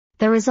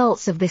The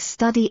results of this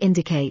study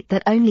indicate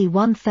that only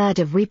 1/3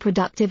 of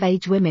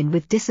reproductive-age women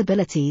with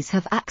disabilities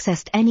have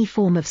accessed any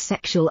form of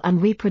sexual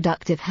and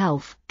reproductive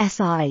health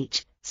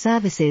 (SRH)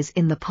 services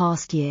in the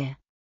past year.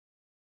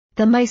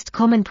 The most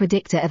common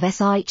predictor of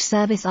SRH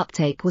service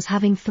uptake was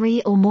having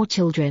 3 or more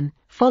children,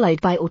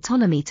 followed by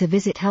autonomy to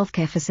visit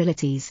healthcare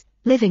facilities,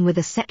 living with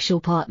a sexual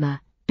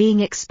partner, being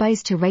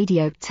exposed to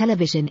radio,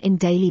 television in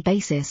daily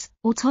basis,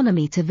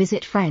 autonomy to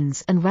visit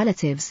friends and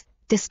relatives,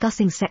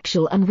 discussing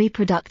sexual and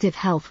reproductive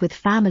health with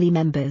family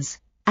members,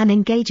 and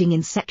engaging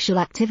in sexual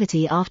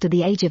activity after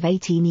the age of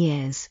 18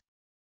 years.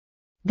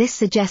 This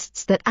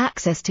suggests that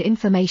access to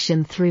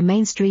information through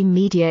mainstream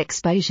media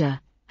exposure,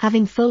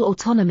 having full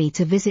autonomy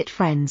to visit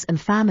friends and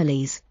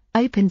families,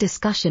 open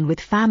discussion with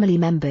family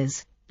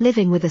members,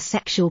 living with a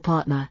sexual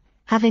partner,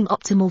 having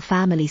optimal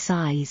family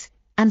size,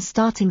 and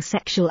starting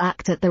sexual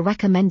act at the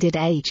recommended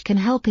age can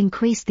help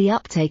increase the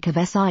uptake of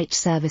SRH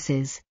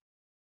services.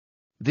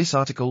 This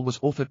article was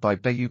authored by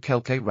Bayew,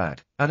 Kelkay,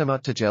 Rade,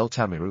 Animut, Tagele,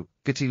 Tamiru,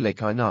 Getie,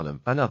 Aynalem,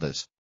 and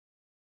others.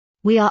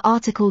 We are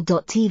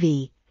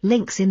RTCLTV,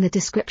 links in the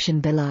description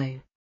below.